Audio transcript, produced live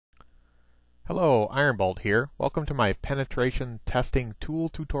Hello, Ironbolt here. Welcome to my penetration testing tool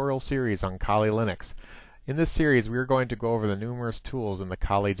tutorial series on Kali Linux. In this series we are going to go over the numerous tools in the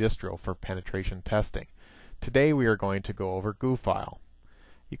Kali distro for penetration testing. Today we are going to go over Goofile.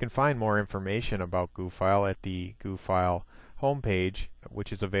 You can find more information about Goofile at the Goofile homepage,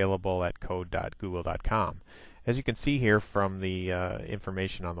 which is available at code.google.com. As you can see here from the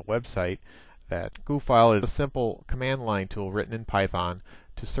information on the website, that Goofile is a simple command line tool written in Python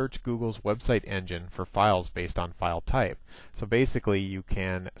to search Google's website engine for files based on file type. So basically you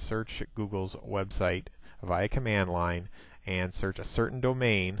can search Google's website via command line and search a certain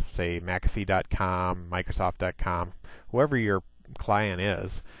domain, say McAfee.com, Microsoft.com, whoever your client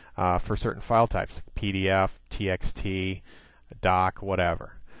is, for certain file types, PDF, TXT, doc,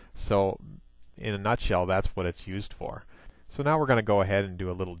 whatever. So in a nutshell, that's what it's used for. So now we're going to go ahead and do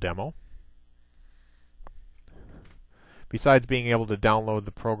a little demo. Besides being able to download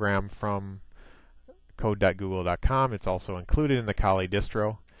the program from code.google.com, it's also included in the Kali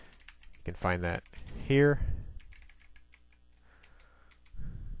distro. You can find that here.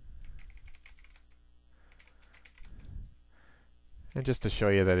 And just to show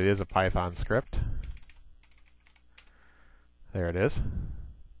you that it is a Python script, there it is.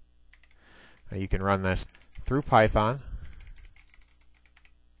 Now you can run this through Python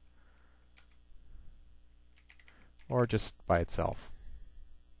or just by itself.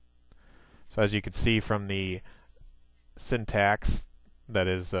 So as you can see from the syntax that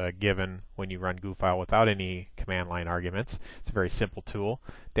is given when you run Goofile without any command line arguments, it's a very simple tool.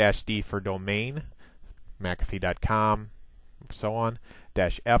 -D for domain, McAfee.com, so on.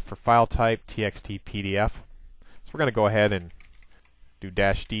 -F for file type, TXT, PDF. So we're going to go ahead and do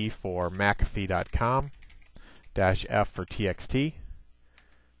 -D for McAfee.com, -F for TXT,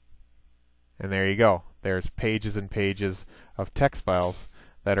 and there you go. There's pages and pages of text files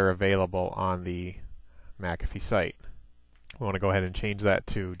that are available on the McAfee site. We want to go ahead and change that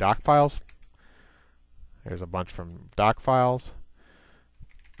to doc files. There's a bunch from doc files,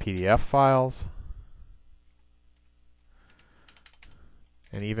 PDF files,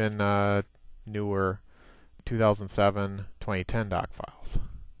 and even newer 2007, 2010 doc files.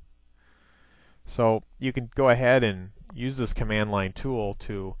 So you can go ahead and use this command line tool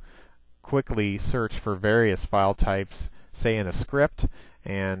to quickly search for various file types, say in a script,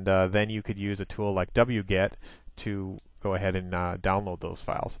 and then you could use a tool like wget to go ahead and download those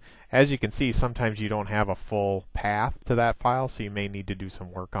files. As you can see, sometimes you don't have a full path to that file, so you may need to do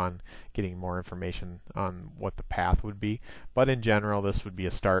some work on getting more information on what the path would be. But in general, this would be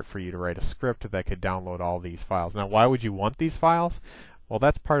a start for you to write a script that could download all these files. Now, why would you want these files? Well,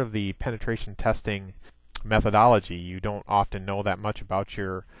 that's part of the penetration testing methodology. You don't often know that much about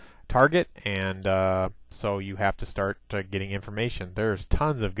your target, and so you have to start getting information. There's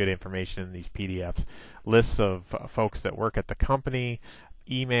tons of good information in these PDFs. Lists of folks that work at the company,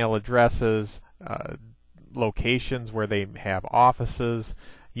 email addresses, locations where they have offices,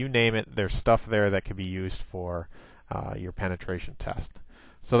 you name it, there's stuff there that could be used for your penetration test.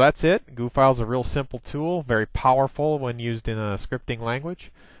 So that's it. Goofile is a real simple tool, very powerful when used in a scripting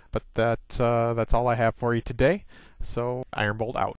language, but that's all I have for you today. So Ironbolt out.